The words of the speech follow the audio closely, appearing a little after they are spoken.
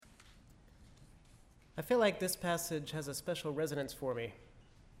I feel like this passage has a special resonance for me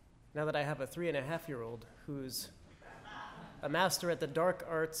now that I have a 3.5-year-old who's a master at the dark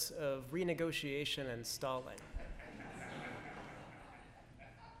arts of renegotiation and stalling,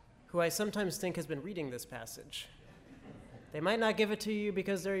 who I sometimes think has been reading this passage. They might not give it to you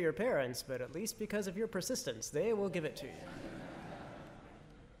because they're your parents, but at least because of your persistence, they will give it to you.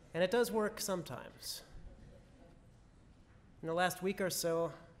 And it does work sometimes. In the last week or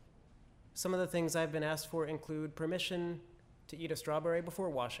so, some of the things I've been asked for include permission to eat a strawberry before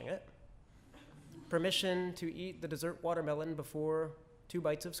washing it, permission to eat the dessert watermelon before 2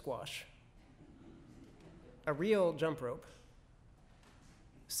 bites of squash, a real jump rope,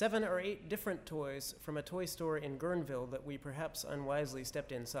 7 or 8 different toys from a toy store in Guerneville that we perhaps unwisely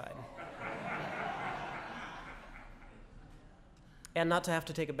stepped inside, and not to have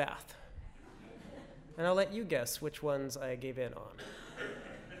to take a bath. And I'll let you guess which ones I gave in on.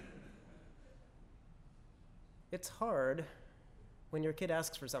 It's hard when your kid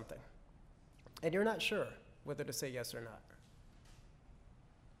asks for something, and you're not sure whether to say yes or not.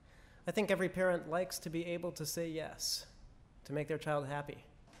 I think every parent likes to be able to say yes, to make their child happy.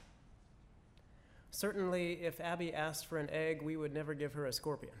 Certainly, if Abby asked for an egg, we would never give her a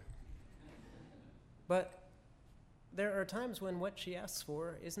scorpion. But there are times when what she asks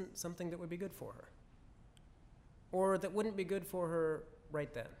for isn't something that would be good for her, or that wouldn't be good for her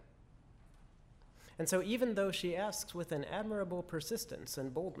right then. And so even though she asks with an admirable persistence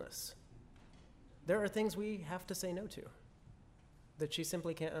and boldness, there are things we have to say no to that she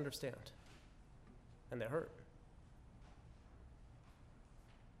simply can't understand, and they hurt.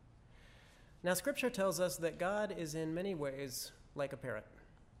 Now, Scripture tells us that God is in many ways like a parent.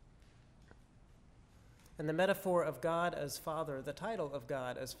 And the metaphor of God as Father, the title of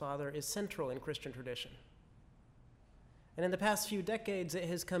God as Father, is central in Christian tradition. And in the past few decades, it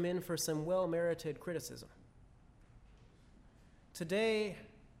has come in for some well-merited criticism. Today,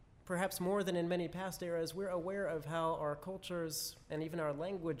 perhaps more than in many past eras, we're aware of how our cultures and even our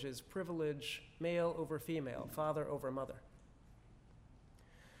languages privilege male over female, father over mother.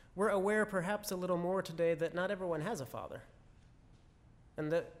 We're aware perhaps a little more today that not everyone has a father, and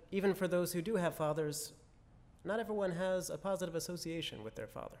that even for those who do have fathers, not everyone has a positive association with their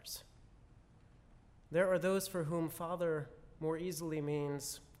fathers. There are those for whom father more easily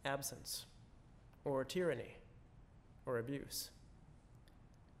means absence, or tyranny, or abuse.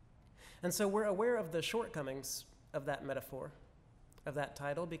 And so we're aware of the shortcomings of that metaphor, of that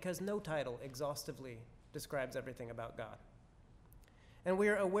title, because no title exhaustively describes everything about God. And we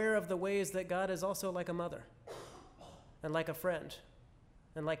are aware of the ways that God is also like a mother, and like a friend,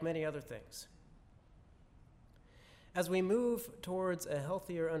 and like many other things. As we move towards a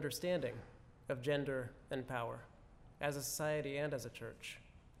healthier understanding of gender and power, as a society and as a church,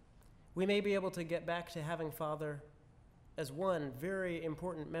 we may be able to get back to having Father as one very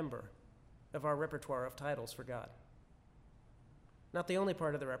important member of our repertoire of titles for God. Not the only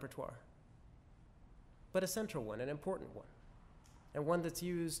part of the repertoire, but a central one, an important one, and one that's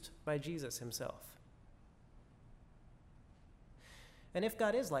used by Jesus himself. And if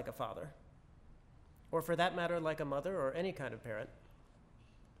God is like a father, or for that matter, like a mother or any kind of parent,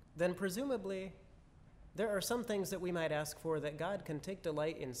 then presumably there are some things that we might ask for that God can take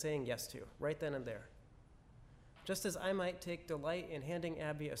delight in saying yes to, right then and there. Just as I might take delight in handing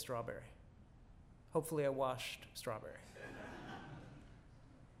Abby a strawberry, hopefully a washed strawberry.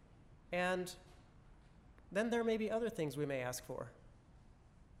 And then there may be other things we may ask for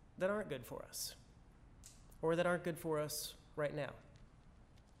that aren't good for us, or that aren't good for us right now.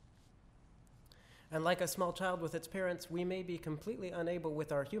 And like a small child with its parents, we may be completely unable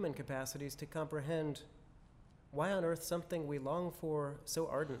with our human capacities to comprehend why on earth something we long for so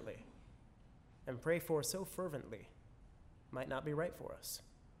ardently and pray for so fervently might not be right for us.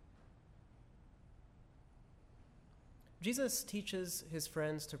 Jesus teaches his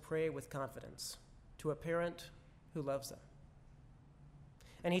friends to pray with confidence to a parent who loves them.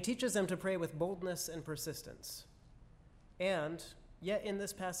 And he teaches them to pray with boldness and persistence. And yet in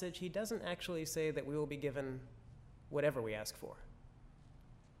this passage, he doesn't actually say that we will be given whatever we ask for.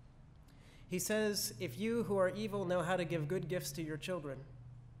 He says, if you who are evil know how to give good gifts to your children,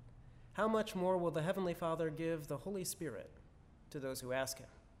 how much more will the Heavenly Father give the Holy Spirit to those who ask him?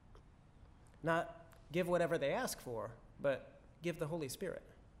 Not give whatever they ask for, but give the Holy Spirit.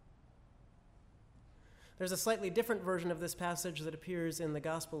 There's a slightly different version of this passage that appears in the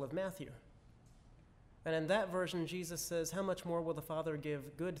Gospel of Matthew. And in that version, Jesus says, how much more will the Father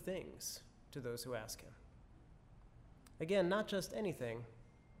give good things to those who ask him? Again, not just anything,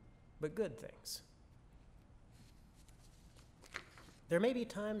 but good things. There may be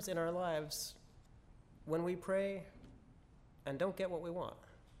times in our lives when we pray and don't get what we want.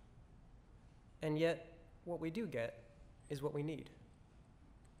 And yet, what we do get is what we need.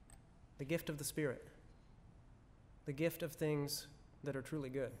 The gift of the Spirit. The gift of things that are truly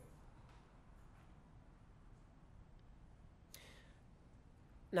good.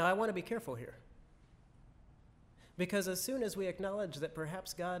 Now, I want to be careful here. Because as soon as we acknowledge that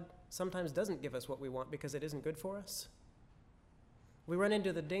perhaps God sometimes doesn't give us what we want because it isn't good for us, we run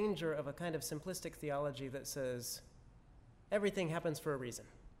into the danger of a kind of simplistic theology that says everything happens for a reason,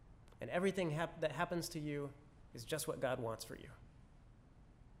 and everything that happens to you is just what God wants for you.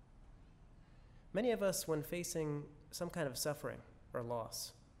 Many of us, when facing some kind of suffering or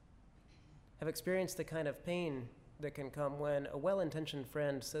loss, have experienced the kind of pain that can come when a well-intentioned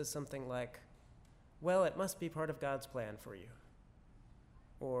friend says something like, well, it must be part of God's plan for you,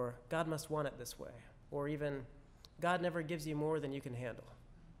 or God must want it this way, or even, God never gives you more than you can handle.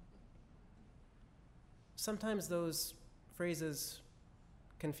 Sometimes those phrases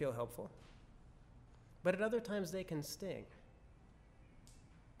can feel helpful, but at other times they can sting,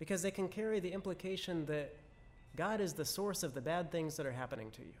 because they can carry the implication that God is the source of the bad things that are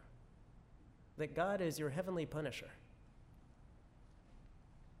happening to you, that God is your heavenly punisher.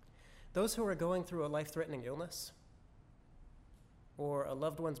 Those who are going through a life-threatening illness, or a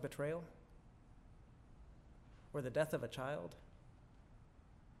loved one's betrayal, or the death of a child,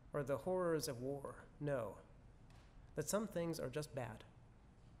 or the horrors of war, know that some things are just bad.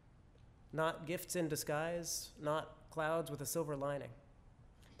 Not gifts in disguise, not clouds with a silver lining.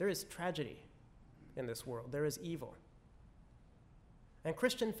 There is tragedy in this world. There is evil. And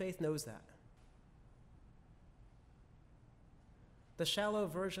Christian faith knows that. The shallow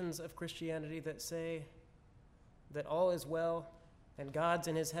versions of Christianity that say that all is well and God's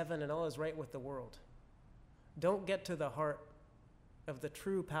in his heaven and all is right with the world don't get to the heart of the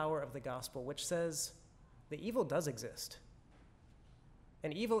true power of the gospel, which says the evil does exist.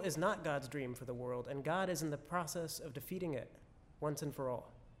 And evil is not God's dream for the world, and God is in the process of defeating it once and for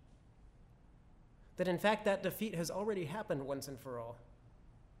all. That in fact that defeat has already happened once and for all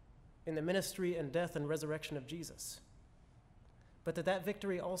in the ministry and death and resurrection of Jesus. But that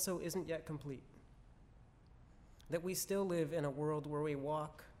victory also isn't yet complete. That we still live in a world where we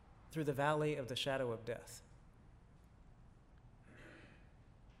walk through the valley of the shadow of death.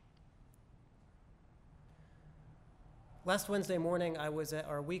 Last Wednesday morning, I was at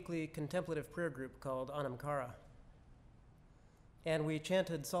our weekly contemplative prayer group called Anam Cara. And we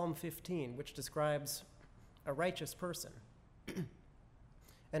chanted Psalm 15, which describes a righteous person,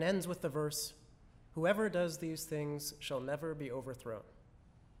 and ends with the verse, whoever does these things shall never be overthrown.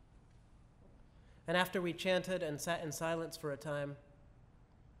 And after we chanted and sat in silence for a time,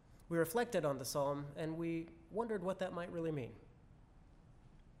 we reflected on the psalm and we wondered what that might really mean.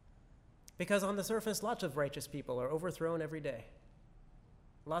 Because on the surface, lots of righteous people are overthrown every day.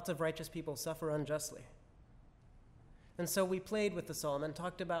 Lots of righteous people suffer unjustly. And so we played with the psalm and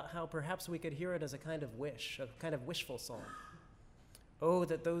talked about how perhaps we could hear it as a kind of wish, a kind of wishful psalm. Oh,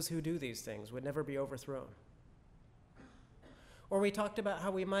 that those who do these things would never be overthrown. Or we talked about how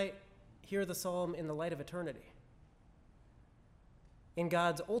we might hear the psalm in the light of eternity. In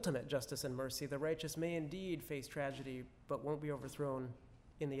God's ultimate justice and mercy, the righteous may indeed face tragedy, but won't be overthrown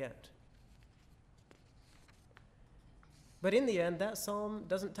in the end. But in the end, that psalm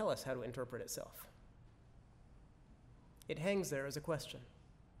doesn't tell us how to interpret itself. It hangs there as a question.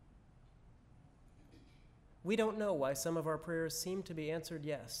 We don't know why some of our prayers seem to be answered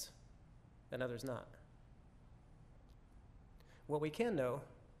yes, and others not. What we can know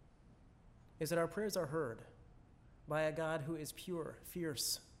is that our prayers are heard by a God who is pure,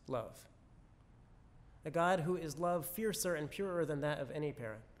 fierce love. A God who is love fiercer and purer than that of any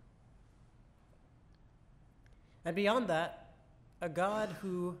parent. And beyond that, a God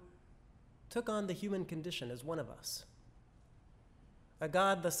who took on the human condition as one of us. A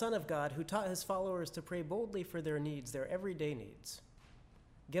God, the Son of God, who taught his followers to pray boldly for their needs, their everyday needs.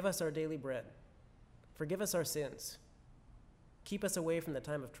 Give us our daily bread. Forgive us our sins. Keep us away from the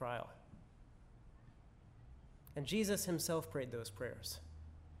time of trial. And Jesus himself prayed those prayers.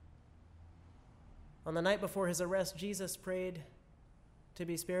 On the night before his arrest, Jesus prayed to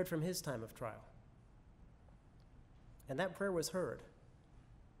be spared from his time of trial. And that prayer was heard,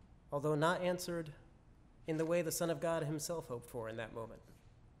 although not answered in the way the Son of God himself hoped for in that moment.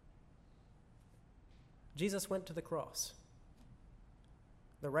 Jesus went to the cross.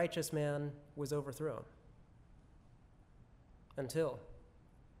 The righteous man was overthrown until,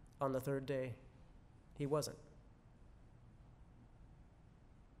 on the third day, he wasn't.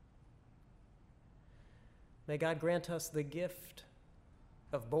 May God grant us the gift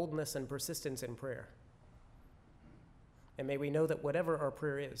of boldness and persistence in prayer, And may we know that whatever our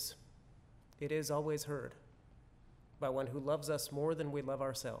prayer is, it is always heard by one who loves us more than we love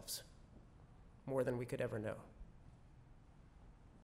ourselves, more than we could ever know.